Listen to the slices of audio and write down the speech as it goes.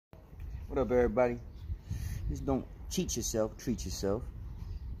What up, everybody? Just don't cheat yourself, treat yourself.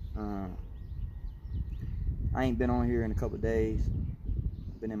 I ain't been on here in a couple days.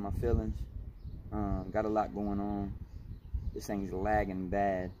 Been in my feelings. Got a lot going on. This thing's lagging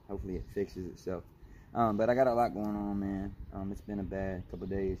bad. Hopefully it fixes itself. But I got a lot going on, man. It's been a bad couple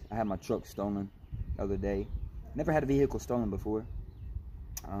days. I had my truck stolen the other day. Never had a vehicle stolen before.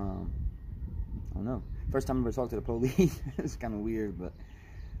 I don't know. First time I ever talked to the police. It's kind of weird, but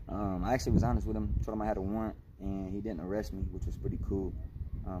I actually was honest with him. Told him I had a warrant, and he didn't arrest me, which was pretty cool.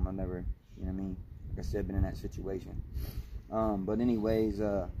 I never, you know what I mean? Like I said, been in that situation. But anyways,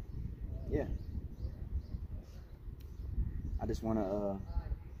 yeah. I just want to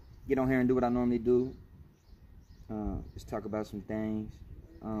get on here and do what I normally do. Just talk about some things.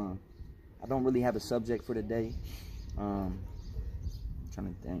 I don't really have a subject for today. I'm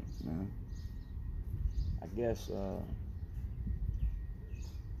trying to think, man. I guess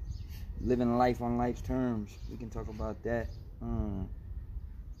living life on life's terms. We can talk about that.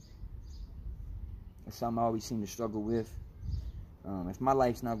 That's something I always seem to struggle with. If my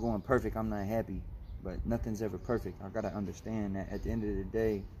life's not going perfect, I'm not happy. But nothing's ever perfect. I gotta understand that at the end of the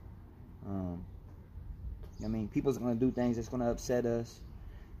day, I mean, people's gonna do things that's gonna upset us.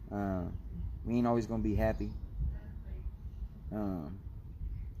 We ain't always gonna be happy.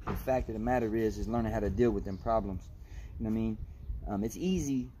 The fact of the matter is learning how to deal with them problems. You know what I mean? It's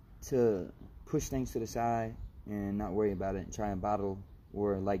easy to push things to the side and not worry about it and try and bottle,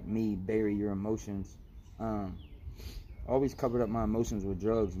 or like me, bury your emotions. I always covered up my emotions with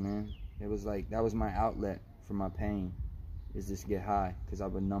drugs, man. It was like, that was my outlet for my pain, is just get high, because I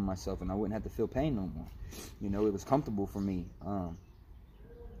would numb myself and I wouldn't have to feel pain no more. You know, it was comfortable for me.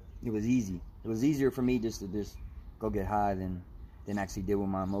 It was easy. It was easier for me just to go get high than actually deal with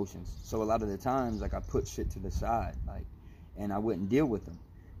my emotions. So a lot of the times, like, I put shit to the side, like, and I wouldn't deal with them.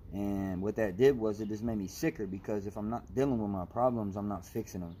 And what that did was it just made me sicker, because if I'm not dealing with my problems, I'm not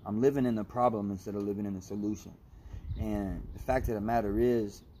fixing them. I'm living in the problem instead of living in the solution. And the fact of the matter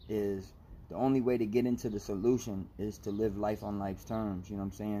is the only way to get into the solution is to live life on life's terms. You know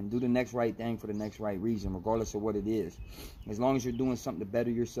what I'm saying? Do the next right thing for the next right reason, regardless of what it is. As long as you're doing something to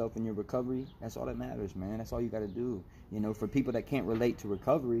better yourself in your recovery, that's all that matters, man. That's all you got to do. You know, for people that can't relate to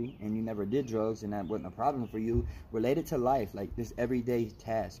recovery and you never did drugs and that wasn't a problem for you, relate it to life, like this everyday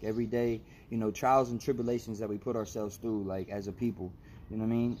task, everyday, you know, trials and tribulations that we put ourselves through, like, as a people. You know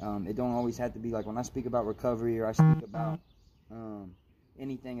what I mean? It don't always have to be like, when I speak about recovery or I speak about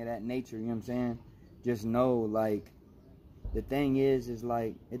anything of that nature, you know what I'm saying? Just know, like, the thing is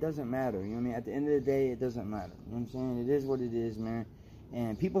like, it doesn't matter. You know what I mean? At the end of the day, it doesn't matter. You know what I'm saying? It is what it is, man.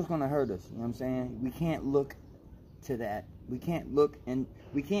 And people's gonna hurt us. You know what I'm saying? We can't look to that. We can't look, and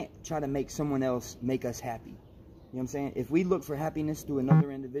we can't try to make someone else make us happy. You know what I'm saying? If we look for happiness through another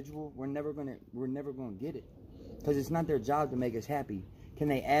individual, we're never gonna get it, because it's not their job to make us happy. Can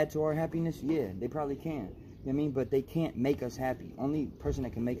they add to our happiness? Yeah, they probably can. You know what I mean? But they can't make us happy. Only person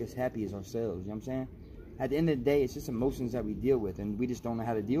that can make us happy is ourselves. You know what I'm saying? At the end of the day, it's just emotions that we deal with, and we just don't know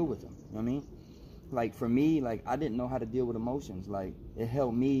how to deal with them. You know what I mean? Like, for me, like, I didn't know how to deal with emotions. Like, it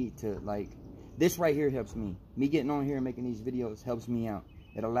helped me to, like, this right here helps me. Me getting on here and making these videos helps me out.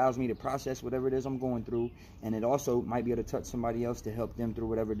 It allows me to process whatever it is I'm going through, and it also might be able to touch somebody else to help them through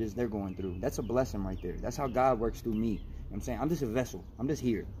whatever it is they're going through. That's a blessing right there. That's how God works through me. You know what I'm saying? I'm just a vessel. I'm just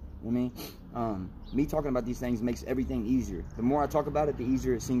here. You know what I mean? Me talking about these things makes everything easier. The more I talk about it, the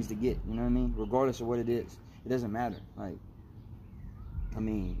easier it seems to get. You know what I mean? Regardless of what it is. It doesn't matter. Like, I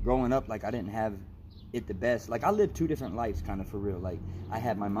mean, growing up, like, I didn't have it the best. Like, I lived two different lives, kind of, for real. Like, I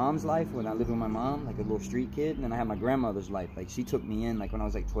had my mom's life when I lived with my mom, like a little street kid, and then I had my grandmother's life. Like, she took me in, like, when I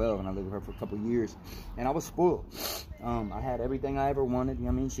was like 12, and I lived with her for a couple years, and I was spoiled. I had everything I ever wanted. You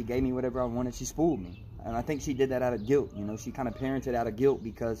know what I mean? She gave me whatever I wanted. She spoiled me, and I think she did that out of guilt. You know, she kind of parented out of guilt,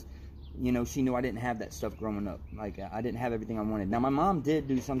 because, you know, she knew I didn't have that stuff growing up. Like, I didn't have everything I wanted. Now, my mom did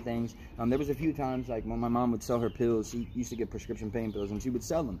do some things. There was a few times, like, when my mom would sell her pills, she used to get prescription pain pills, and she would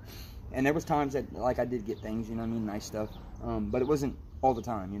sell them. And there was times that, like, I did get things, you know what I mean, nice stuff. But it wasn't all the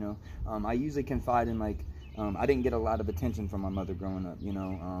time, you know. I usually confide in, like, I didn't get a lot of attention from my mother growing up, you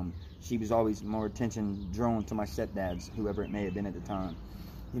know. She was always more attention drawn to my stepdads, whoever it may have been at the time.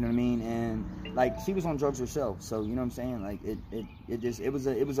 You know what I mean? And, like, she was on drugs herself, so, you know what I'm saying? Like,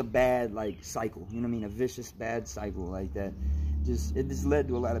 it was a bad, like, cycle, you know what I mean? A vicious, bad cycle like that. It just led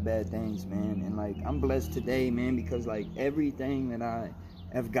to a lot of bad things, man. And, like, I'm blessed today, man, because, like, everything that I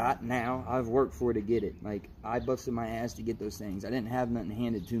have got now, I've worked for to get it. Like, I busted my ass to get those things. I didn't have nothing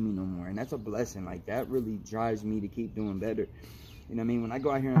handed to me no more, and that's a blessing. Like, that really drives me to keep doing better. You know what I mean? When I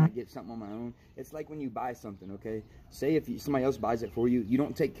go out here and I get something on my own, it's like when you buy something, okay? Say if somebody else buys it for you, you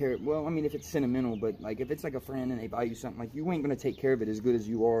don't take care of it. Well, I mean, if it's sentimental, but like if it's like a friend and they buy you something, like you ain't going to take care of it as good as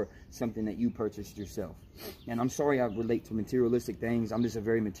you are something that you purchased yourself. And I'm sorry I relate to materialistic things. I'm just a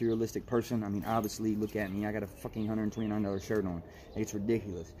very materialistic person. I mean, obviously, look at me. I got a fucking $129 shirt on. It's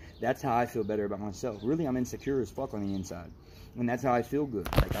ridiculous. That's how I feel better about myself. Really, I'm insecure as fuck on the inside. And that's how I feel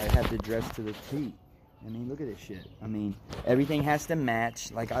good. Like, I have to dress to the T. I mean, look at this shit. I mean, everything has to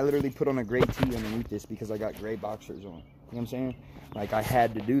match. Like, I literally put on a gray tee underneath this because I got gray boxers on. You know what I'm saying? Like, I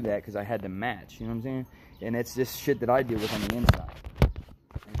had to do that because I had to match. You know what I'm saying? And it's just shit that I deal with on the inside.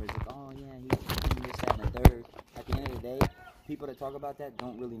 Everybody's like, oh, yeah, he's this, that, and the third. At the end of the day, people that talk about that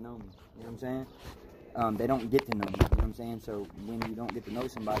don't really know me. You know what I'm saying? They don't get to know me. You know what I'm saying? So, when you don't get to know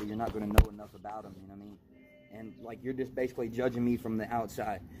somebody, you're not going to know enough about them. You know what I mean? And, like, you're just basically judging me from the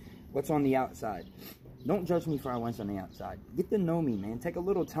outside. What's on the outside? Don't judge me for what's on the outside. Get to know me, man. Take a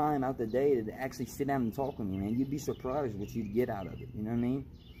little time out the day to actually sit down and talk with me, man. You'd be surprised what you'd get out of it. You know what I mean?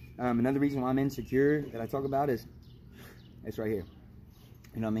 Another reason why I'm insecure that I talk about is it's right here.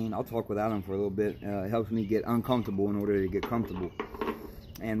 You know what I mean? I'll talk without him for a little bit. It helps me get uncomfortable in order to get comfortable.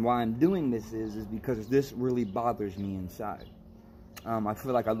 And why I'm doing this is because this really bothers me inside. I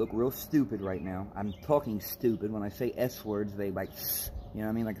feel like I look real stupid right now. I'm talking stupid. When I say S words, they like, you know what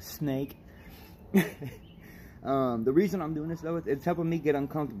I mean? Like a snake. The reason I'm doing this, though, it's helping me get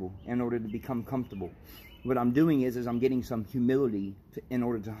uncomfortable in order to become comfortable. What I'm doing is I'm getting some humility in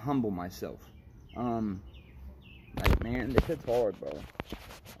order to humble myself. Like, man, this shit's hard, bro.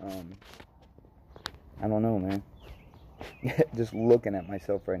 I don't know, man. Just looking at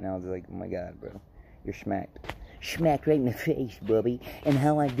myself right now is like, oh my God, bro. You're smacked. Smacked right in the face, Bubby. And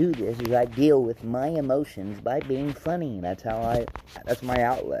how I do this is I deal with my emotions by being funny. That's my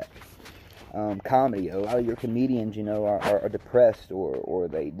outlet. Comedy. A lot of your comedians, you know, are depressed or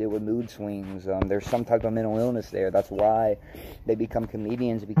they deal with mood swings. There's some type of mental illness there. That's why they become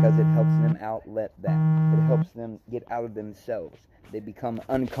comedians, because it helps them outlet that. It helps them get out of themselves. They become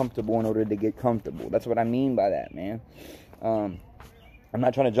uncomfortable in order to get comfortable. That's what I mean by that, man. I'm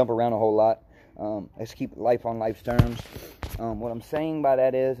not trying to jump around a whole lot. Let's keep life on life's terms. What I'm saying by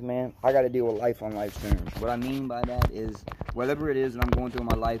that is, man, I got to deal with life on life's terms. What I mean by that is, whatever it is that I'm going through in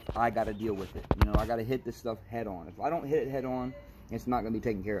my life, I got to deal with it. You know, I got to hit this stuff head on. If I don't hit it head on, it's not going to be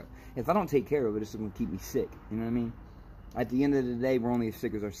taken care of. If I don't take care of it, it's going to keep me sick. You know what I mean? At the end of the day, we're only as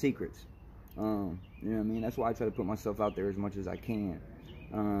sick as our secrets. You know what I mean? That's why I try to put myself out there as much as I can.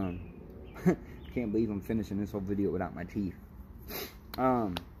 Can't believe I'm finishing this whole video without my teeth.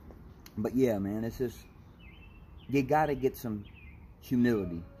 But yeah, man, it's just, you gotta get some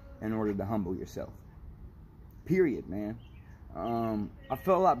humility in order to humble yourself. Period, man. I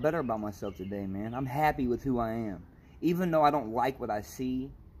felt a lot better about myself today, man. I'm happy with who I am. Even though I don't like what I see,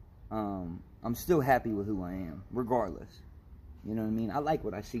 I'm still happy with who I am, regardless. You know what I mean? I like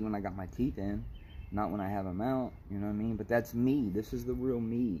what I see when I got my teeth in, not when I have them out, you know what I mean? But that's me. This is the real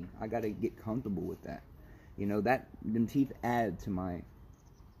me. I gotta get comfortable with that. You know, them teeth add to my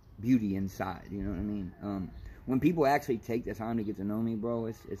beauty inside, you know what I mean? When people actually take the time to get to know me, bro,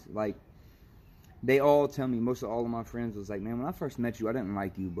 it's like, they all tell me, most of all of my friends was like, man, when I first met you, I didn't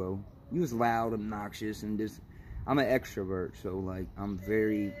like you, bro. You was loud, obnoxious, and just, I'm an extrovert, so like, I'm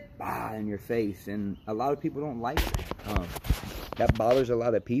very in your face, and a lot of people don't like that. That bothers a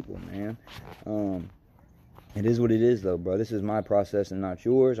lot of people, man. It is what it is, though, bro. This is my process and not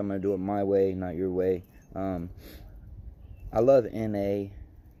yours. I'm gonna do it my way, not your way. I love NA.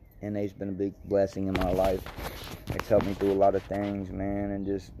 NA's been a big blessing in my life. It's helped me through a lot of things, man, and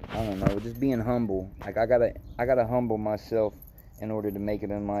just, I don't know, just being humble. Like, I gotta humble myself in order to make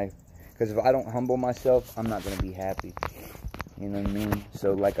it in life. Because if I don't humble myself, I'm not gonna be happy. You know what I mean?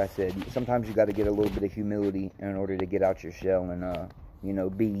 So, like I said, sometimes you gotta get a little bit of humility in order to get out your shell and, you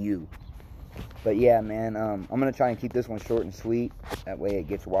know, be you. But yeah, man, I'm going to try and keep this one short and sweet. That way it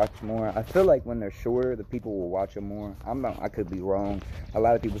gets watched more. I feel like when they're shorter, the people will watch them more. I could be wrong. A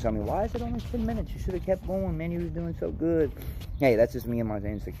lot of people tell me, why is it only 10 minutes? You should have kept going, man. You was doing so good. Hey, that's just me and my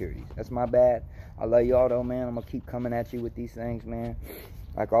insecurities. That's my bad. I love y'all, though, man. I'm going to keep coming at you with these things, man.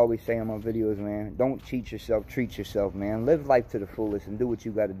 Like I always say on my videos, man, don't cheat yourself. Treat yourself, man. Live life to the fullest and do what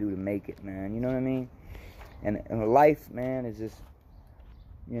you got to do to make it, man. You know what I mean? And life, man, is just...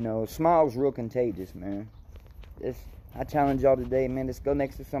 You know, smile's real contagious, man. I challenge y'all today, man. Just go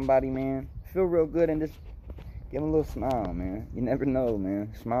next to somebody, man. Feel real good and just give them a little smile, man. You never know,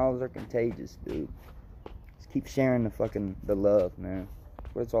 man. Smiles are contagious, dude. Just keep sharing the love, man.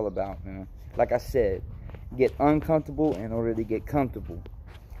 That's what it's all about, man. Like I said, get uncomfortable in order to get comfortable.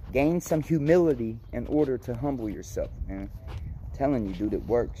 Gain some humility in order to humble yourself, man. telling you, dude, it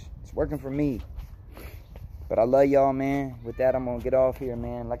works. It's working for me. But I love y'all, man. With that, I'm going to get off here,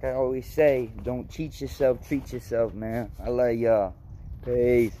 man. Like I always say, don't cheat yourself, treat yourself, man. I love y'all.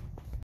 Peace.